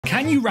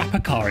Can you wrap a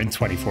car in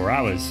 24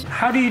 hours?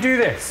 How do you do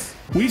this?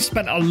 We've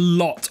spent a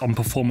lot on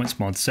performance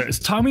mods, so it's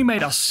time we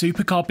made our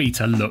supercar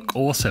beta look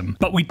awesome.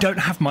 But we don't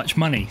have much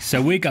money,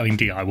 so we're going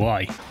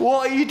DIY.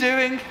 What are you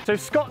doing? So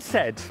Scott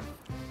said,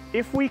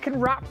 if we can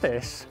wrap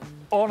this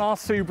on our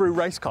Subaru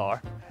race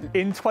car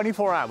in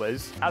 24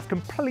 hours as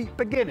complete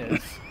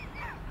beginners,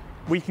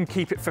 we can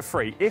keep it for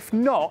free. If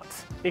not,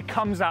 it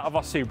comes out of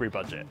our Subaru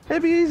budget.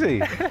 It'd be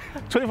easy.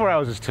 24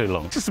 hours is too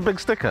long. It's just a big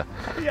sticker.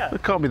 Yeah.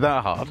 It can't be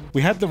that hard.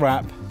 We had the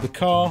wrap, the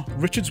car,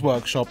 Richard's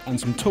workshop, and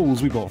some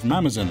tools we bought from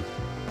Amazon.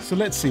 So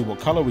let's see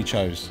what colour we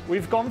chose.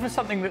 We've gone for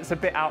something that's a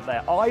bit out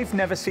there. I've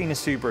never seen a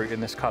Subaru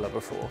in this colour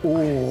before.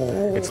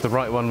 Oh, it's the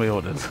right one we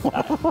ordered.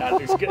 That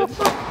looks good.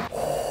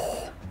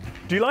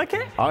 Do you like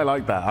it? I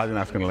like that. I think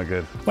that's going to look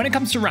good. When it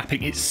comes to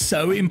wrapping, it's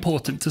so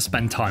important to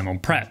spend time on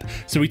prep.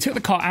 So we took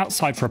the car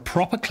outside for a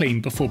proper clean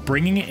before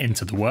bringing it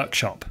into the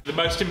workshop. The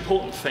most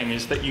important thing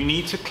is that you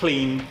need to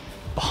clean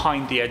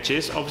behind the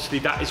edges. Obviously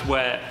that is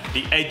where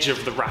the edge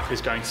of the wrap is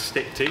going to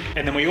stick to.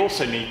 And then we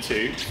also need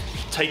to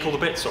take all the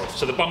bits off.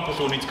 So the bumpers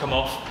will need to come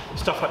off,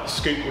 stuff like the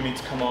scoop will need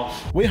to come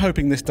off. We're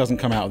hoping this doesn't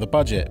come out of the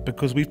budget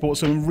because we've bought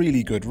some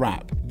really good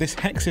wrap. This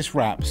Hexis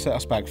wrap set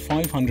us back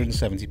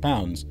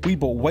 £570. We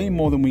bought way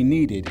more than we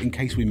needed in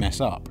case we mess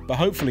up, but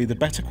hopefully the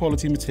better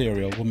quality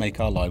material will make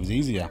our lives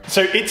easier.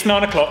 So it's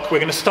 9 o'clock, we're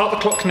gonna start the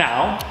clock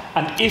now,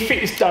 and if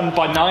it is done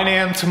by 9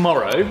 AM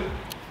tomorrow,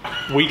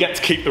 we get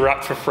to keep the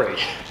wrap for free.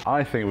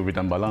 I think we'll be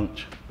done by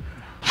lunch.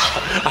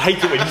 I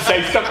hate it when you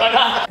say stuff like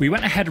that. We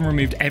went ahead and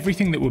removed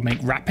everything that would make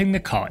wrapping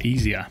the car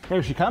easier.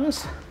 Here she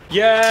comes.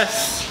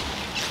 Yes.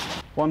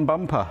 One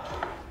bumper.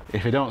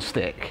 If it don't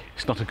stick,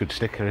 it's not a good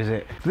sticker, is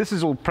it? This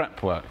is all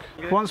prep work.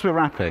 Once we're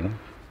wrapping,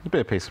 it'll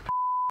be a piece of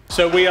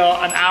So we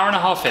are an hour and a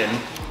half in.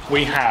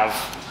 We have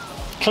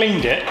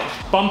cleaned it,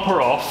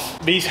 bumper off.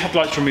 These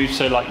headlights removed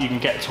so like you can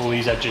get to all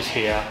these edges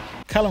here.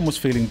 Callum was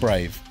feeling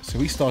brave, so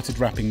we started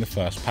wrapping the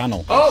first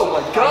panel. Oh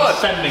my god!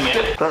 Sending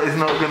it. That is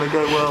not going to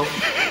go well.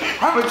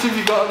 How much have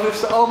you got on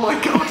this? Oh my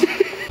god!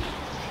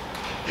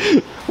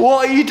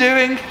 What are you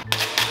doing?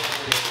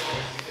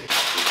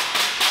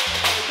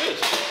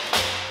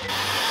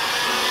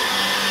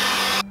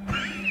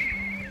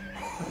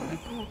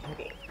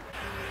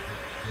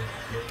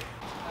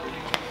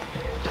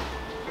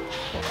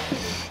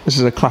 This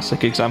is a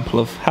classic example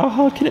of how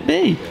hard can it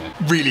be?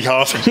 Really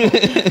hard.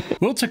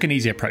 Will took an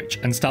easy approach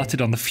and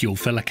started on the fuel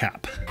filler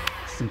cap.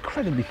 It's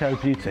incredibly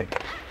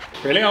therapeutic.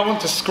 Really? I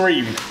want to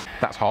scream.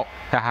 That's hot.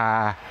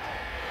 Haha.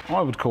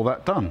 I would call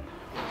that done.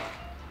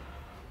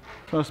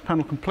 First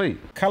panel complete.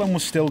 Callum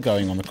was still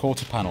going on the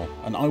quarter panel,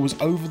 and I was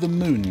over the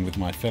moon with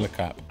my filler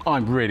cap.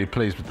 I'm really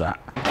pleased with that.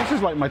 This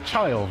is like my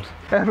child.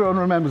 Everyone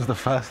remembers the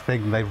first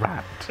thing they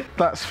wrapped.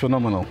 That's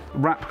phenomenal.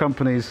 Wrap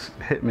companies,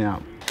 hit me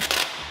up.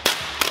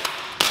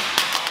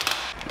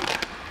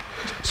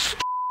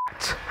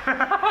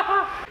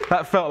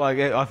 That felt like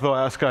it. I thought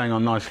that was going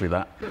on nicely,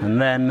 that. And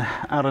then,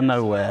 out of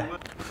nowhere,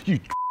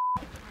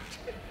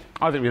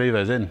 I think we leave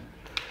those in.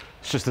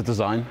 It's just a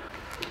design.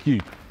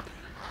 You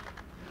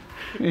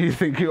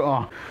think you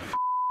are.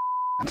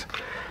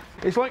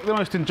 It's like the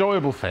most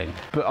enjoyable thing,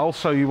 but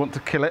also you want to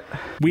kill it.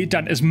 We had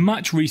done as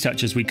much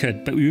research as we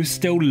could, but we were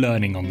still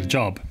learning on the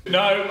job. No,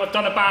 I've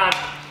done a bad.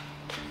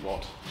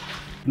 What?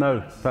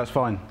 No, that's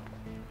fine.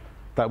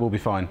 That will be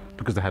fine,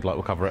 because the headlight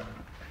will cover it.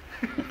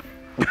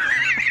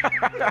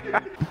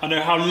 I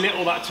know how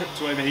little that took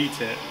to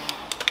overheat it.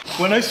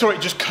 When I saw it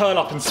just curl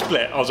up and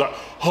split, I was like,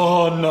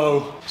 oh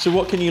no. So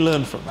what can you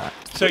learn from that?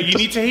 So you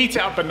need to heat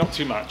it up, but not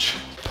too much.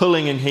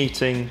 Pulling and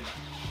heating.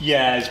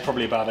 Yeah, it's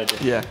probably a bad idea.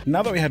 Yeah.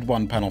 Now that we had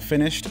one panel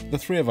finished, the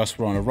three of us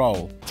were on a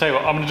roll. Tell you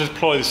what, I'm going to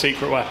deploy the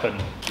secret weapon.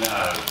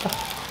 No.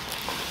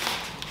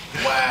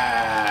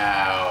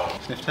 Wow.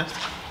 Sniff test.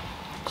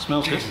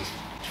 Smells good.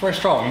 It's very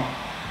strong.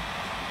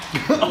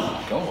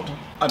 Oh god.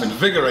 I'm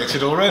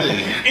invigorated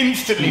already.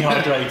 Instantly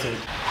hydrated.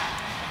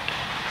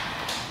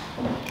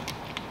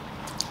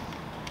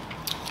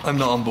 I'm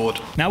not on board.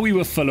 Now we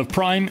were full of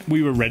prime,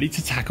 we were ready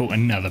to tackle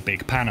another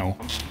big panel.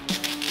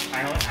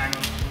 Hang on, hang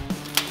on.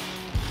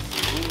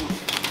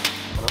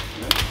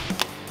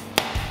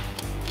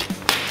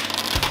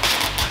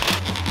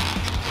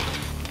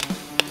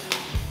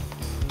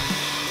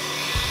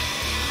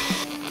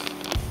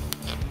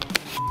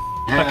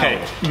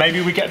 Okay, maybe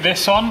we get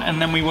this on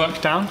and then we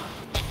work down.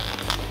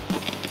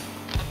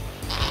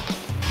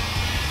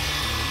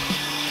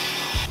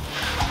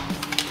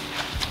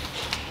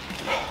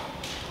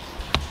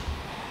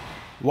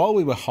 While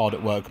we were hard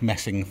at work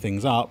messing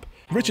things up,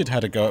 Richard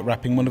had a go at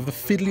wrapping one of the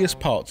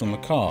fiddliest parts on the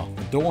car,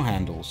 the door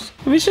handles.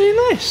 Have you seen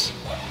this?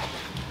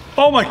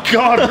 Oh my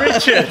god,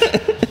 Richard!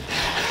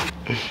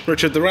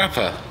 Richard the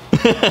rapper.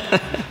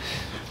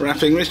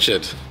 Rapping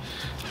Richard.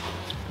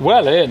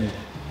 Well in.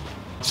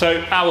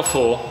 So, hour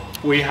 4,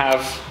 we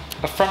have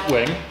a front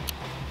wing.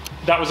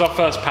 That was our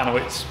first panel,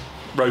 it's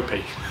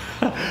ropey.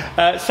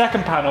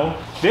 Second panel,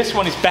 this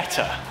one is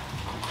better.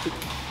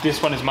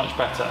 This one is much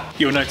better.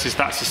 You'll notice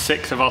that's a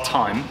sixth of our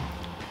time,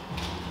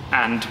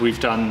 and we've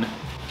done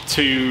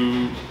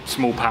 2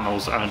 small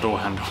panels and a door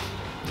handle.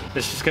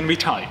 This is going to be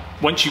tight.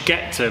 Once you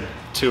get to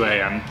 2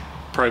 AM,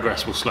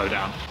 progress will slow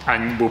down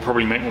and we'll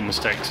probably make more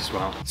mistakes as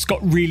well. Scott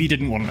really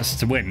didn't want us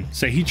to win,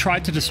 so he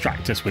tried to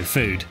distract us with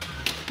food.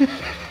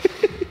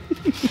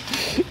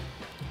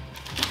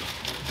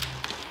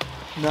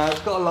 No,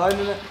 it's got a line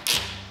in it.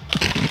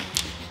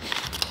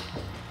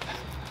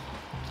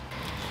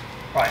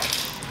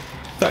 Right.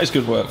 That is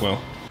good work, Will.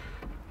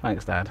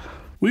 Thanks, Dad.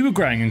 We were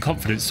growing in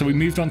confidence, so we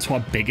moved on to our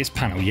biggest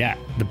panel yet,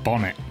 the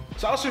bonnet.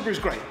 So our Subaru's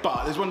great,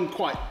 but there's one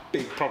quite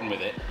big problem with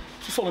it.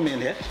 Just follow me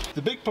in here.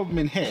 The big problem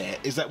in here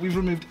is that we've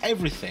removed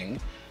everything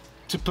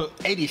to put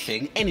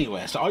anything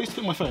anywhere. So I used to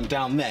put my phone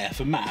down there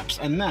for maps,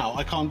 and now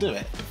I can't do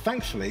it. But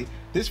thankfully,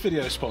 this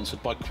video is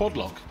sponsored by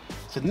Quadlock.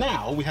 So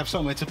now we have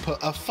somewhere to put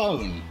a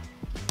phone.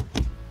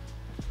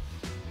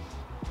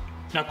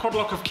 Now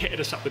Quadlock have kitted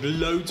us up with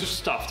loads of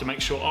stuff to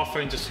make sure our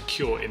phones are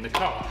secure in the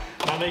car.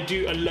 Now they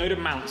do a load of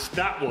mounts.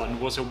 That one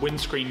was a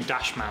windscreen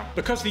dash mount.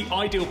 Because the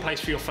ideal place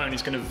for your phone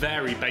is going to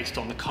vary based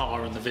on the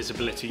car and the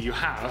visibility you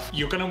have,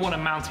 you're going to want to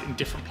mount it in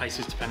different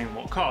places depending on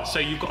what car. So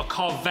you've got a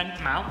car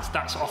vent mount,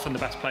 that's often the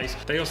best place.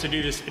 They also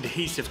do this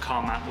adhesive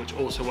car mount, which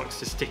also works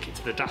to stick it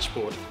to the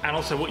dashboard. And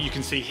also what you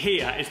can see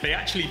here is they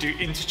actually do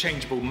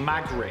interchangeable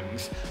mag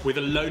rings with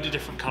a load of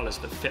different colours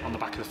that fit on the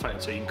back of the phone,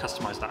 so you can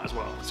customise that as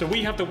well. So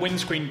we have the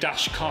windscreen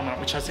dash car mount,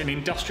 which has an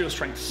industrial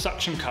strength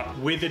suction cup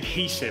with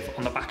adhesive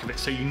on the back of it,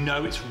 so you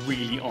know it's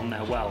really on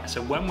there well.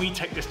 So when we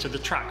take this to the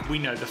track, we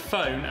know the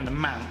phone and the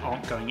mount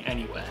aren't going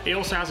anywhere. It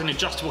also has an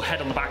adjustable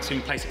head on the back, so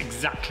you can place it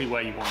exactly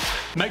where you want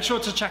it. Make sure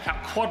to check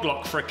out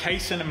Quadlock for a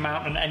case and a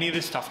mount and any of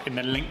this stuff in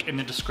the link in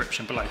the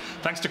description below.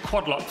 Thanks to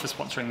Quadlock for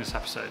sponsoring this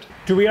episode.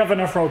 Do we have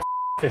enough roll to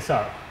this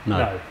up?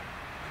 No.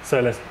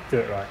 So let's do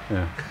it right.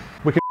 Yeah.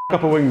 We can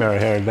up a wing mirror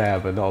here and there,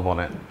 but not a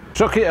bonnet.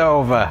 Chuck it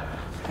over.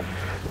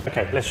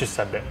 Okay, let's just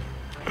send it.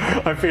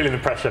 I'm feeling the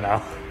pressure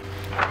now.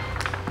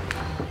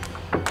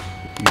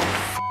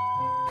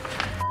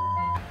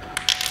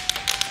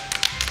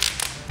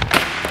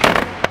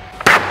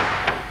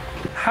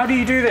 How do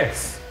you do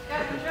this?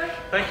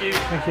 Thank you.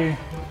 Thank you.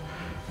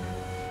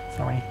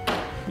 Sorry.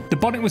 The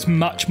bonnet was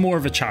much more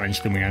of a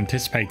challenge than we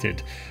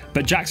anticipated,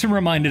 but Jackson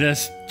reminded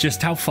us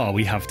just how far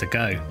we have to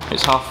go.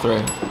 It's half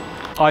through.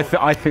 I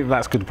think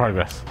that's good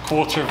progress.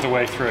 Quarter of the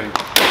way through.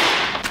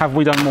 Have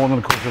we done more than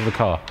a quarter of the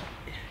car?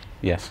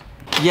 Yes.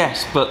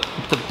 Yes, but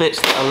the bits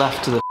that are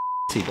left are the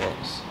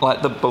bits,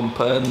 like the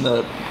bumper and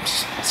the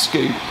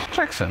scoop.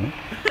 Jackson,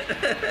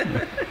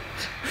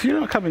 if you're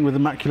not coming with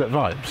immaculate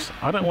vibes,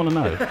 I don't want to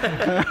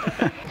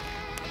know.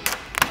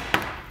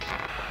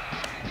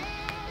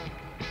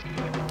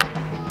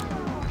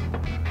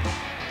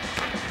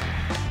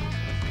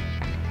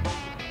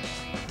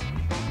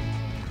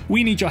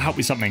 We need your help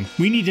with something.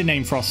 We need a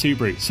name for our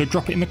Subaru, so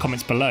drop it in the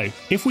comments below.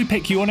 If we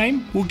pick your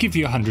name, we'll give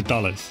you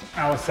 $100.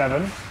 Hour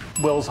 7.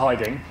 Will's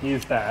hiding. He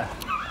is there.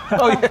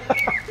 Oh yeah.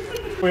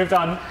 We've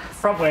done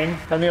front wing,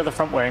 then the other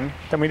front wing,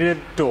 then we did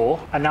a door,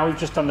 and now we've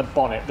just done the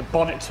bonnet. The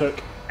bonnet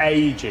took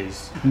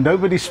ages.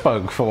 Nobody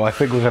spoke for I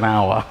think it was an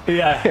hour.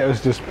 Yeah. It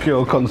was just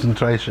pure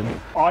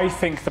concentration. I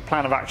think the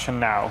plan of action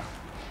now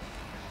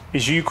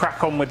is you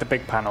crack on with the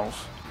big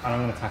panels, and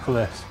I'm going to tackle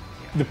this.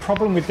 The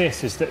problem with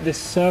this is that this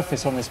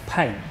surface on this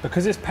paint,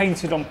 because it's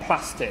painted on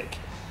plastic,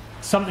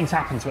 something's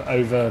happened to it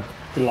over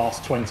the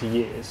last 20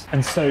 years.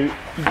 And so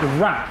the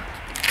wrap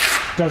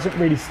doesn't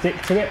really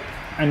stick to it,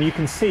 and you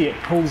can see it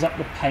pulls up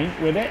the paint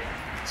with it.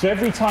 So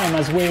every time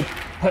as we're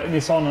putting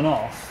this on and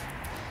off,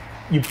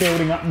 you're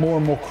building up more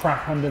and more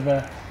crap under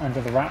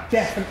the wrap.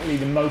 Definitely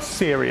the most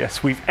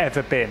serious we've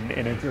ever been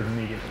in a driven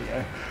media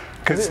video.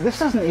 Because this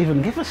doesn't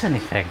even give us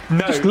anything. No.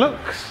 It just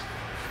looks.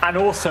 And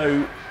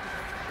also,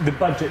 the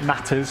budget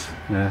matters.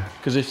 Yeah.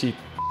 Because if you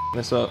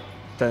this up,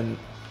 then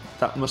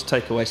that must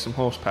take away some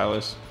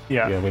horsepowers.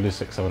 Yeah. Yeah, we lose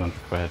 600-700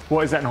 quid.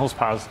 What is that in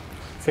horsepowers?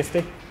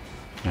 50?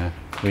 Yeah.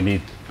 We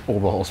need all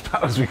the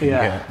horsepowers we can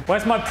get.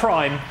 Where's my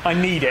prime? I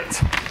need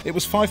it. It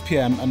was 5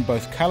 PM and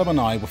both Callum and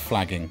I were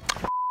flagging.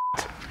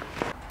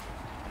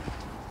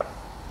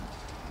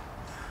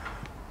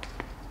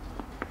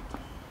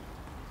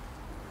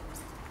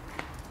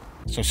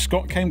 So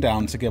Scott came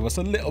down to give us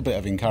a little bit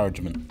of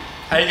encouragement.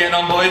 How you getting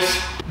on,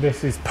 boys?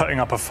 This is putting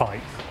up a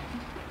fight.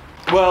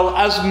 Well,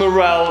 as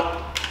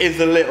morale is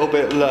a little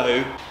bit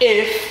low,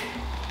 if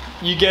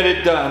you get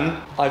it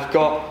done, I've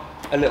got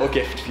a little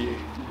gift for you.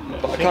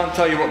 But I can't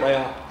tell you what they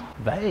are.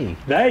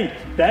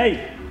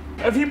 They.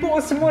 Have you bought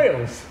us some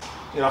wheels?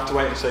 You'll have to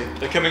wait and see.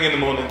 They're coming in the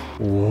morning.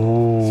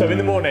 Ooh. So in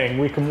the morning,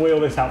 we can wheel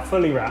this out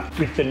fully wrapped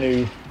with the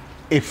new...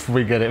 If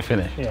we get it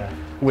finished. Yeah.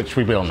 Which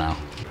we will now.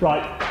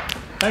 Right.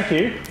 Thank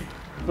you.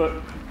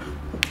 But...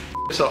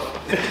 It's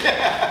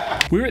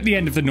off. We were at the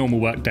end of the normal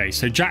work day,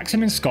 so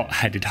Jackson and Scott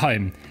headed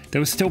home. There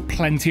was still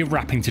plenty of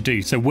wrapping to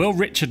do, so Will,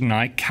 Richard and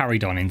I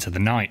carried on into the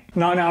night.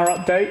 9-hour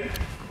update.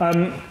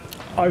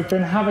 I've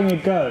been having a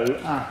go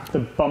at the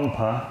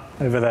bumper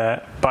over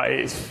there, but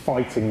it's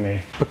fighting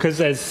me. Because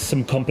there's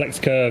some complex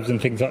curves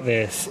and things like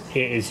this,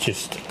 it is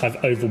just,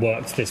 I've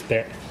overworked this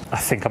bit. I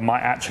think I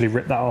might actually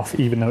rip that off,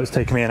 even though it's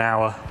taken me an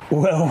hour.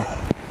 Will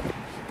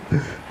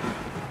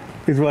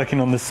is working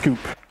on the scoop.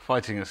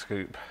 Fighting a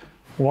scoop.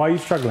 Why are you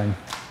struggling?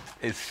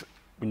 It's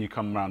when you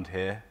come round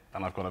here,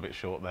 and I've gone a bit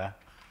short there.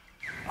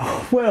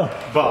 Well,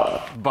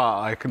 But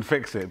I can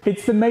fix it.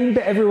 it's the main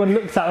bit everyone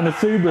looks at on a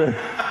Subaru.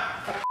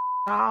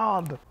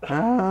 Hard.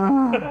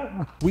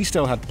 We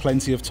still had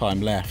plenty of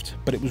time left,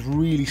 but it was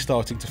really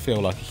starting to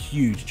feel like a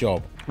huge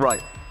job.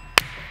 Right,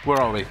 where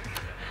are we?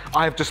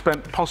 I have just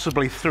spent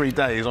possibly 3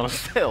 days on a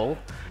still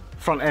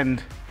front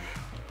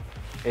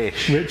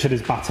end-ish. Richard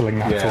is battling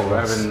that Yeah, for we're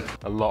us. having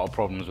a lot of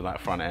problems with that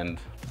front end.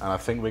 And I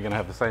think we're going to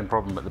have the same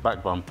problem at the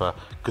back bumper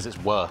because it's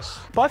worse.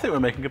 But I think we're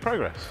making good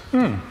progress.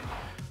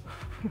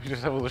 We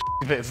just have all the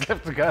bits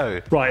left to go.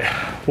 Right,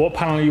 what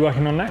panel are you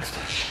working on next?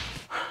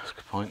 That's a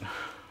good point.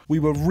 We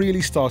were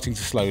really starting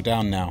to slow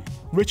down now.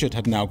 Richard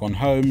had now gone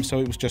home, so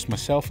it was just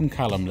myself and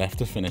Callum left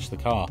to finish the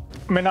car.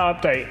 Minute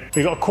update.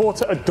 We've got a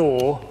quarter a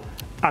door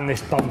and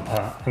this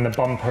bumper, and the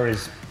bumper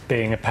is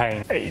being a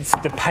pain.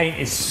 The paint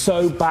is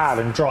so bad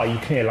and dry, you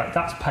can hear like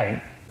that's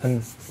paint,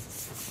 and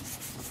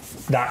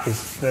that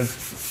is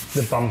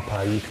the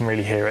bumper, you can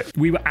really hear it.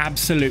 We were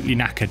absolutely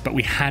knackered, but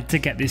we had to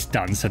get this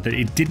done so that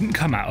it didn't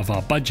come out of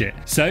our budget.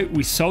 So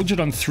we soldiered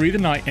on through the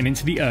night and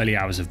into the early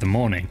hours of the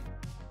morning.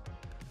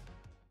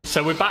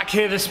 So we're back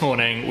here this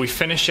morning. We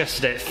finished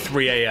yesterday at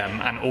 3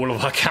 AM and all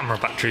of our camera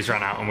batteries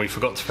ran out and we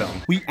forgot to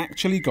film. We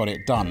actually got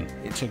it done.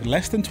 It took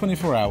less than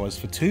 24 hours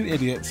for 2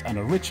 idiots and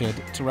a Richard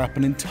to wrap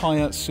an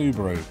entire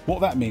Subaru. What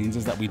that means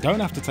is that we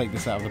don't have to take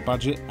this out of the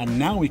budget, and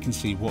now we can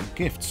see what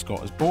gift Scott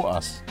has bought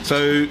us.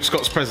 So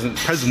Scott's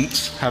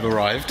presents have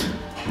arrived.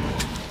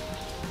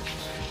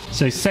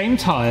 So same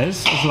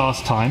tyres as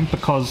last time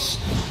because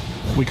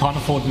we can't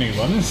afford new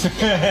ones.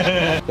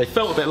 They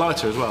felt a bit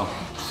lighter as well.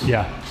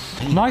 Yeah.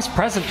 Nice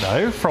present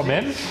though from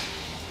him.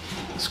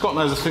 Scott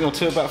knows a thing or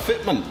two about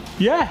fitment.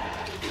 Yeah.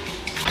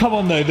 Come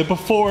on though, the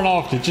before and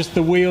after, just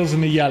the wheels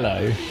and the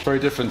yellow. Very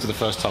different to the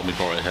first time we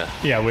brought it here.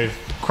 Yeah, with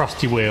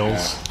crusty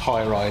wheels.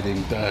 High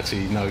riding,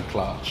 dirty, no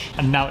clutch.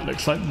 And now it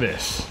looks like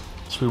this.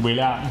 Should we wheel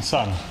it out in the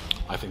sun?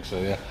 I think so,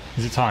 yeah.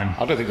 Is it time?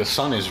 I don't think the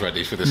sun is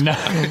ready for this. No.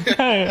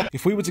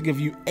 If we were to give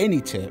you any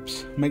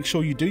tips, make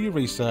sure you do your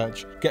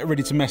research, get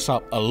ready to mess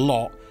up a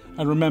lot,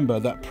 and remember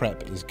that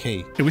prep is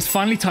key. It was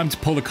finally time to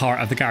pull the car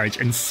out of the garage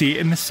and see it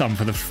in the sun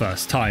for the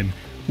first time.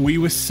 We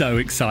were so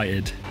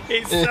excited.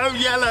 It's so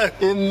yellow.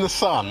 In the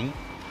sun?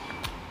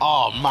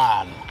 Oh,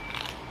 man.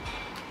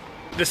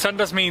 The sun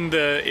does mean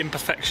the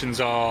imperfections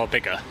are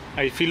bigger.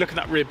 If you look at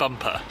that rear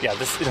bumper, yeah,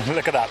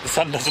 look at that, the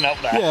sun doesn't help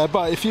there. Yeah,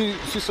 but if you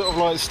sort of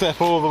like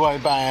step all the way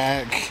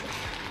back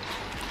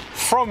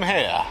from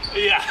here,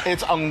 Yeah.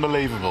 it's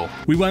unbelievable.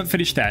 We weren't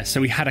finished there,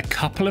 so we had a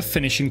couple of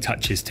finishing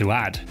touches to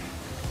add.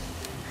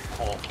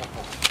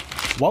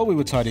 While we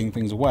were tidying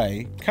things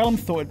away, Callum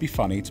thought it'd be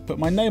funny to put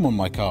my name on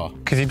my car.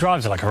 Because he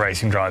drives like a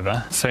racing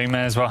driver, so he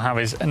may as well have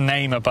his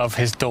name above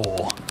his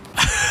door.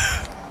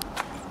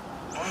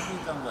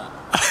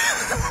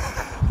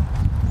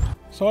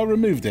 So I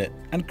removed it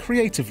and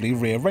creatively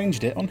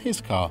rearranged it on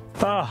his car.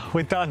 Ah,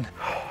 we're done.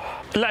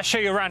 Let's show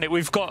you around it.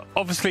 We've got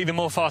obviously the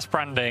more fast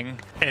branding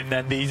and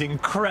then these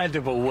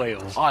incredible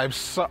wheels. I'm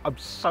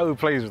so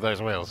pleased with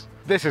those wheels.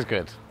 This is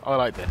good. I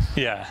like this.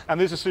 Yeah. And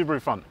this is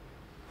Subaru font.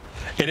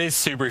 It is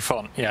Subaru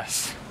font,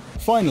 yes.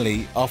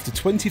 Finally, after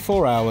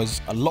 24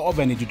 hours, a lot of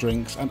energy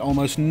drinks and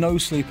almost no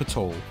sleep at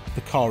all,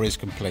 the car is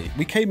complete.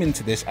 We came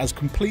into this as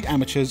complete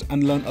amateurs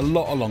and learnt a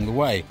lot along the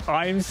way.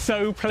 I'm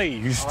so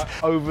pleased.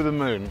 Over the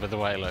moon with the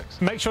way it looks.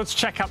 Make sure to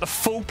check out the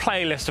full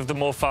playlist of the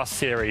More Fast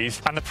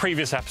series and the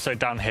previous episode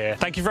down here.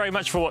 Thank you very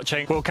much for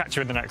watching. We'll catch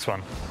you in the next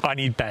one. I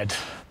need bed.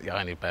 Yeah,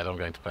 I need bed. I'm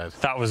going to bed.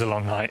 That was a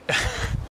long night.